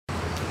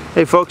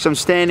Hey folks, I'm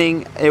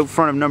standing in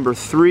front of number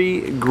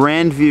 3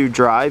 Grandview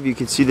Drive. You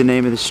can see the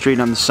name of the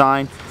street on the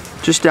sign.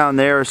 Just down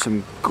there are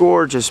some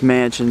gorgeous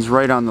mansions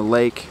right on the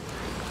lake.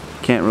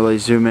 Can't really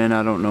zoom in,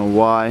 I don't know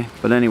why,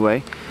 but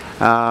anyway.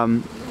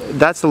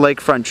 That's the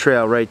lakefront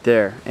trail right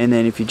there. And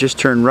then if you just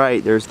turn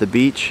right, there's the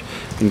beach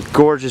and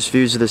gorgeous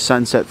views of the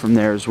sunset from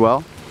there as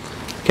well.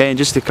 Okay, and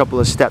just a couple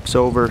of steps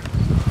over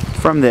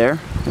from there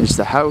is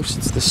the house.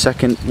 It's the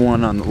second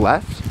one on the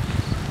left.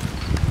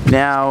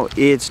 Now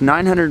it's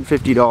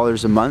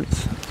 $950 a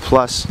month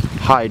plus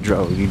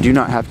hydro. You do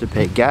not have to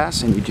pay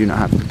gas and you do not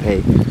have to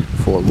pay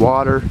for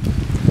water,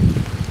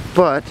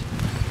 but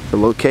the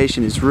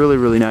location is really,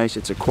 really nice.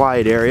 It's a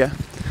quiet area,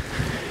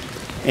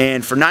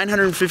 and for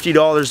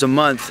 $950 a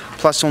month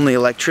plus only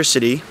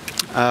electricity,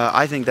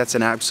 I think that's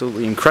an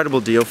absolutely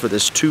incredible deal for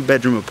this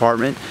 2-bedroom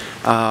apartment.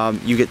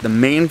 You get the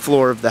main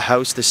floor of the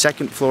house. The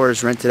second floor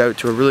is rented out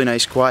to a really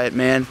nice quiet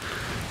man,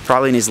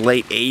 probably in his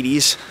late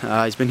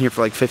 80s. He's been here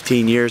for like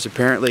 15 years.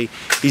 Apparently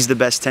he's the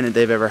best tenant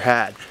they've ever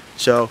had.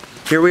 So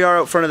here we are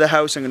out front of the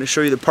house. I'm going to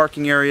show you the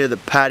parking area, the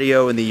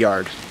patio, and the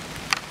yard.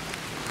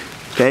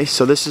 Okay,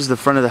 so this is the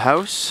front of the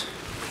house.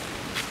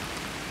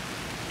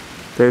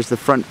 There's the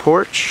front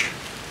porch.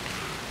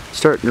 It's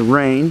starting to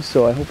rain,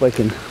 so I hope I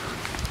can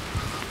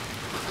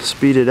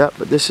speed it up,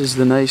 but this is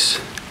the nice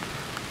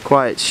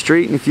quiet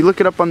street. And if you look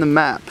it up on the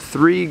map,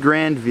 3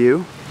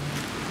 Grandview,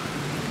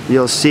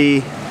 you'll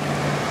see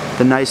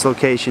the nice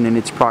location and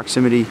its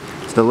proximity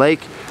to the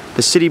lake.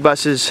 The city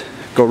buses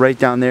go right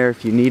down there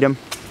if you need them.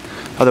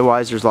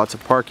 Otherwise, there's lots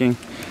of parking.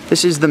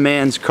 This is the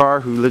man's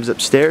car who lives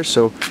upstairs,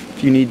 so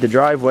if you need the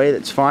driveway,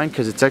 that's fine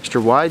because it's extra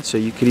wide, so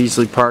you could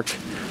easily park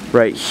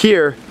right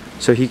here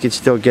so he could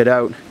still get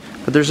out.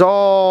 But there's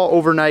all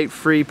overnight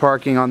free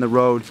parking on the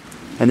road,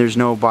 and there's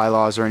no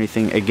bylaws or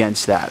anything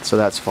against that, so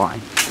that's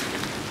fine.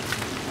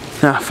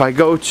 Now, if I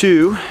go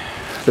to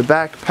the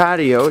back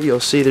patio,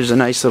 you'll see there's a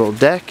nice little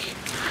deck.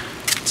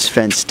 It's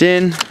fenced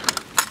in.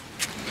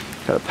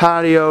 Got a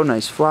patio,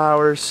 nice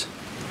flowers.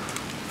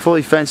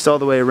 Fully fenced all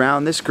the way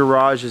around. This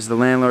garage is the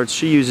landlord's.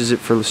 She uses it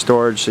for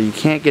storage, so you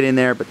can't get in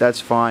there, but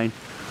that's fine.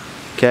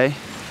 Okay.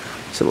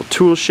 This little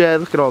tool shed.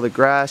 Look at all the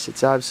grass.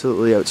 It's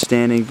absolutely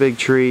outstanding. Big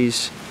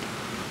trees.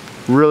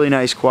 Really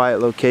nice,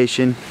 quiet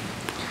location.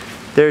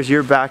 There's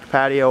your back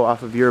patio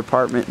off of your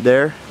apartment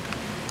there.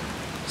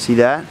 See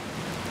that?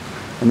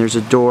 And there's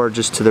a door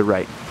just to the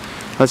right.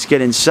 Let's get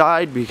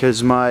inside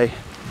because my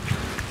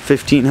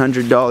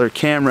 $1,500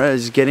 camera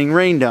is getting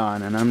rained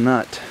on and I'm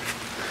not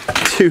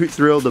too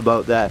thrilled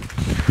about that.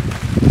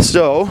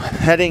 So,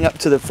 heading up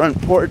to the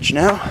front porch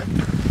now.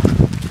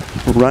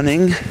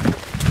 Running.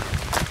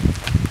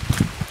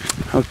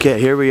 Okay,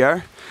 here we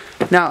are.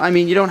 Now, I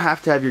mean, you don't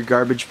have to have your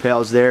garbage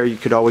pails there. You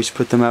could always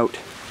put them out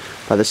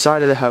by the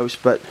side of the house,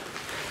 but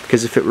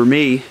because if it were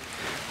me,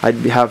 I'd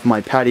have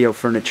my patio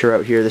furniture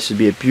out here. This would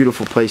be a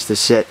beautiful place to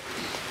sit.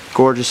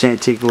 Gorgeous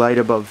antique light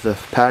above the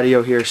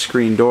patio here,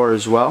 screen door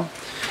as well.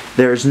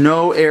 There's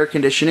no air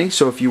conditioning,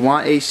 so if you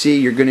want AC,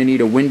 you're going to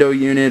need a window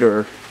unit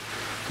or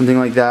something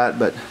like that,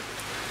 but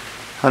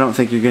I don't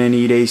think you're going to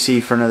need AC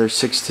for another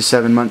 6 to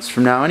 7 months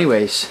from now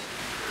anyways.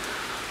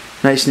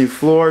 Nice new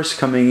floors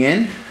coming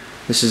in.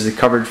 This is the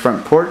covered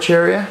front porch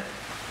area.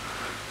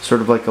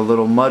 Sort of like a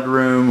little mud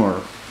room,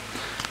 or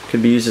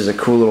could be used as a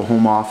cool little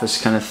home office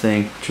kind of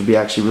thing, which would be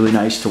actually really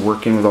nice to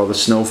work in with all the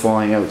snow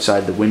falling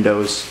outside the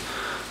windows.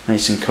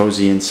 Nice and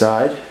cozy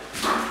inside.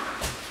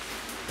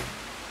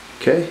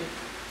 Okay.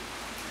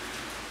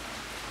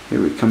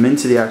 Here we come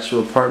into the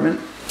actual apartment.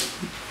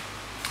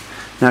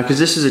 Now, because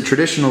this is a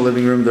traditional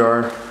living room,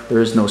 there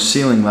is no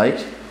ceiling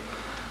light,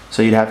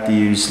 so you'd have to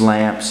use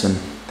lamps and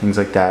things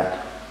like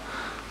that.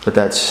 But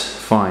that's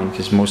fine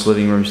because most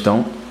living rooms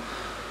don't.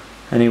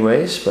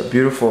 Anyways, but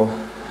beautiful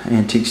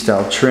antique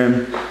style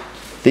trim.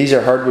 These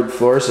are hardwood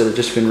floors that have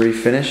just been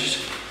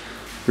refinished,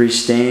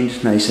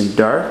 restained, nice and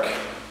dark.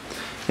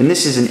 And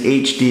this is an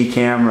HD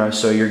camera,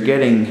 so you're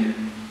getting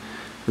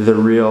the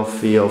real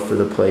feel for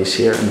the place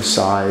here and the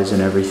size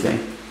and everything.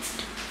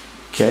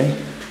 Okay.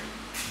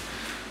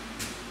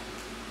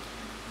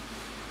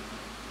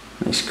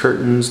 Nice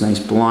curtains, nice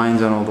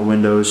blinds on all the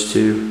windows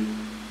too.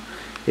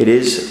 It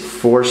is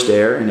forced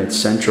air and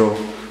it's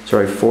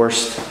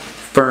forced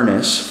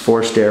furnace,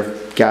 forced air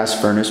gas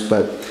furnace,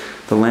 but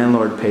the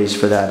landlord pays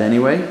for that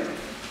anyway.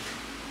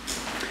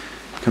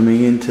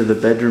 Coming into the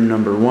bedroom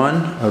number 1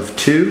 of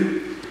 2.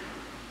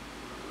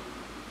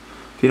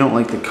 If you don't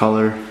like the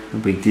color, no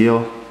big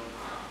deal.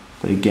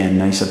 But again,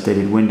 nice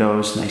updated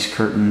windows, nice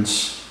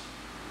curtains,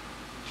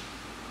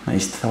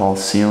 nice tall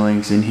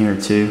ceilings in here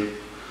too.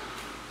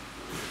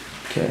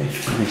 Okay,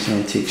 nice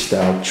antique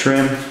style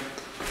trim.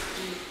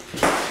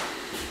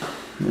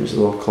 There's a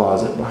little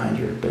closet behind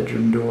your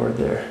bedroom door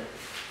there.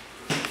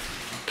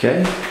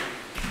 Okay,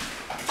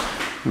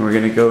 and we're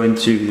going to go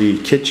into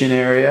the kitchen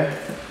area.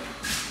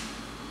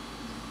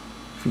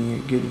 Give you a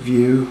good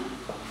view.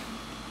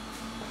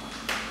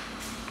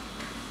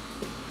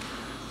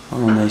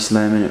 All nice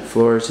laminate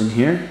floors in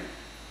here.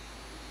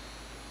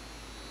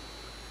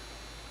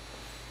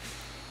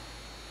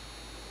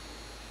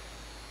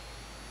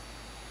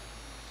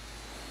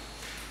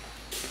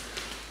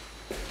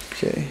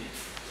 Okay,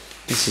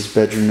 this is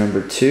bedroom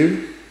number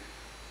 2.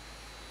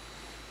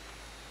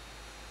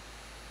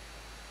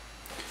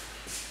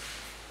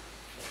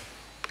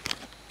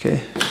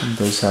 Okay, it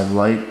does have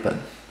light, but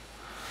I'm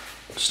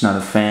just not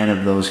a fan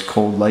of those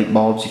cold light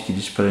bulbs. You can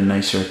just put a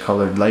nicer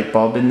colored light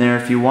bulb in there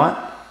if you want.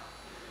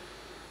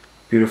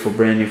 Beautiful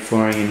brand new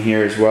flooring in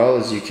here as well,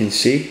 as you can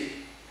see.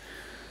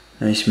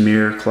 Nice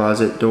mirror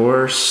closet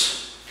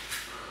doors.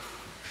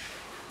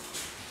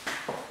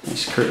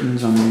 Nice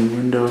curtains on the new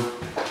window.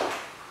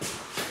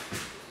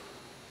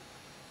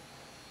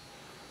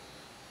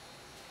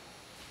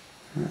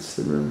 That's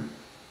the room.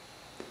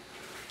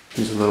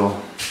 There's a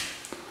little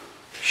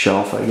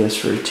shelf, I guess,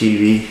 for a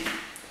TV.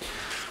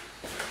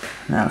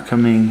 Now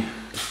coming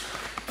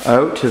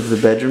out of the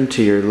bedroom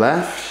to your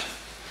left,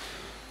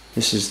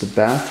 this is the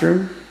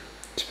bathroom.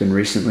 It's been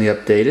recently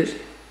updated.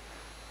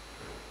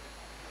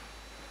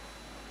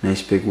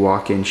 Nice big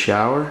walk-in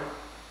shower.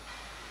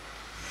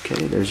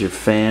 Okay, there's your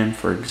fan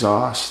for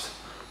exhaust.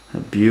 A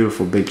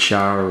beautiful big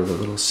shower with a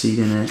little seat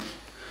in it.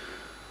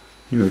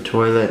 Newer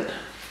toilet.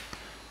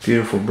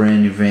 Beautiful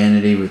brand new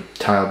vanity with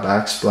tile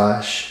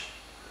backsplash.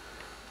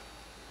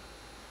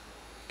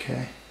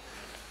 Okay.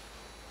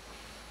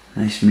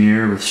 Nice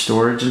mirror with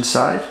storage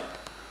inside.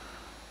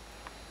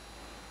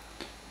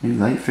 New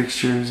light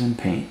fixtures and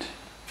paint.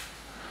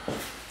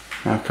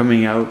 Now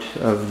coming out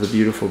of the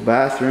beautiful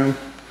bathroom,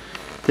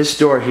 this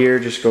door here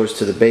just goes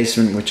to the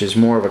basement, which is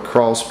more of a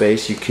crawl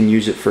space. You can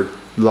use it for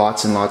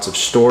lots and lots of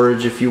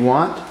storage if you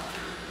want,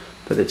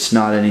 but it's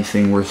not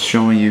anything worth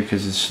showing you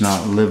because it's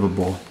not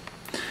livable.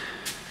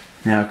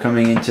 Now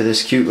coming into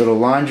this cute little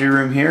laundry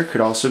room here, could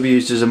also be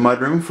used as a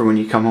mudroom for when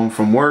you come home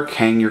from work,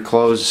 hang your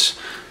clothes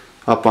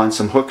up on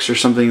some hooks or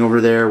something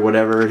over there,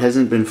 whatever. It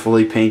hasn't been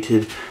fully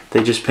painted.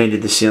 They just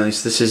painted the ceiling,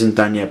 so this isn't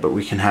done yet, but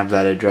we can have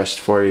that addressed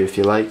for you if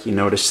you like. You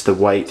notice the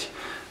white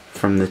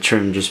from the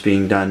trim just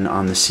being done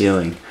on the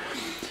ceiling,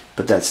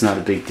 but that's not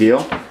a big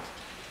deal.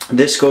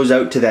 This goes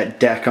out to that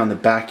deck on the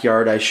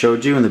backyard I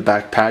showed you in the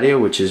back patio,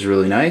 which is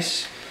really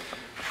nice.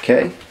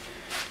 Okay,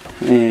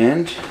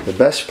 and the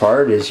best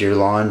part is your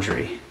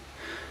laundry.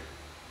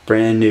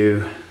 Brand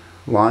new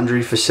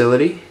laundry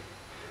facility.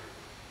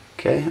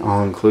 Okay,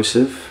 all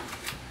inclusive.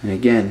 And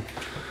again,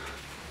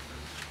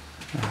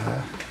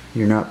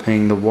 you're not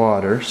paying the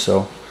water,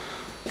 so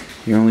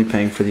you're only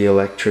paying for the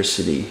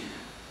electricity.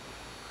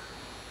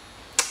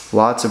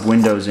 Lots of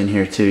windows in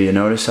here too. You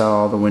notice how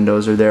all the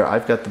windows are there?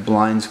 I've got the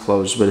blinds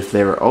closed, but if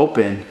they were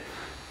open,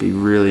 it'd be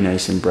really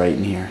nice and bright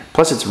in here.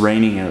 Plus it's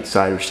raining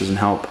outside, which doesn't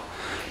help.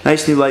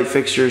 Nice new light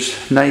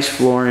fixtures, nice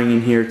flooring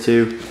in here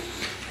too.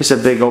 It's a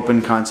big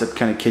open concept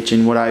kind of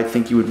kitchen. What I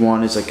think you would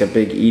want is like a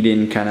big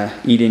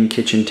eat-in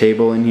kitchen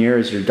table in here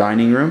as your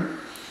dining room.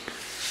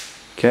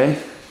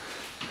 Okay,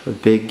 a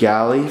big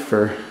galley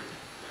for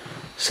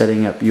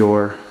setting up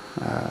your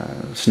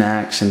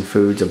snacks and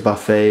foods, a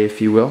buffet if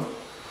you will.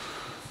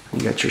 You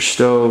got your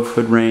stove,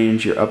 hood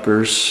range, your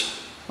uppers,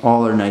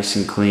 all are nice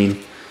and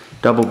clean.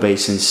 Double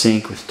basin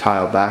sink with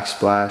tile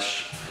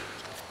backsplash,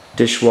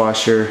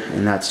 dishwasher,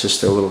 and that's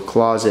just a little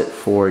closet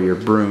for your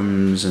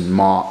brooms and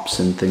mops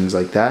and things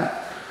like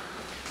that.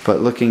 But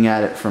looking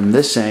at it from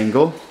this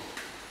angle,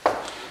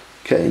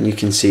 okay, and you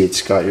can see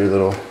it's got your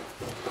little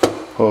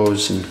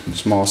hose and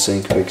small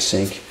sink, big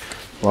sink,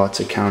 lots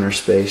of counter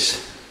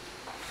space.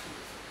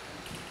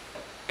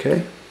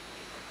 Okay.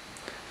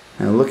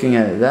 Now looking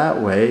at it that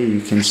way,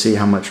 you can see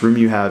how much room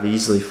you have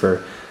easily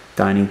for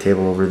dining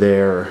table over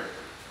there, or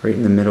right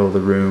in the middle of the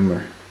room,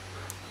 or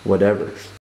whatever.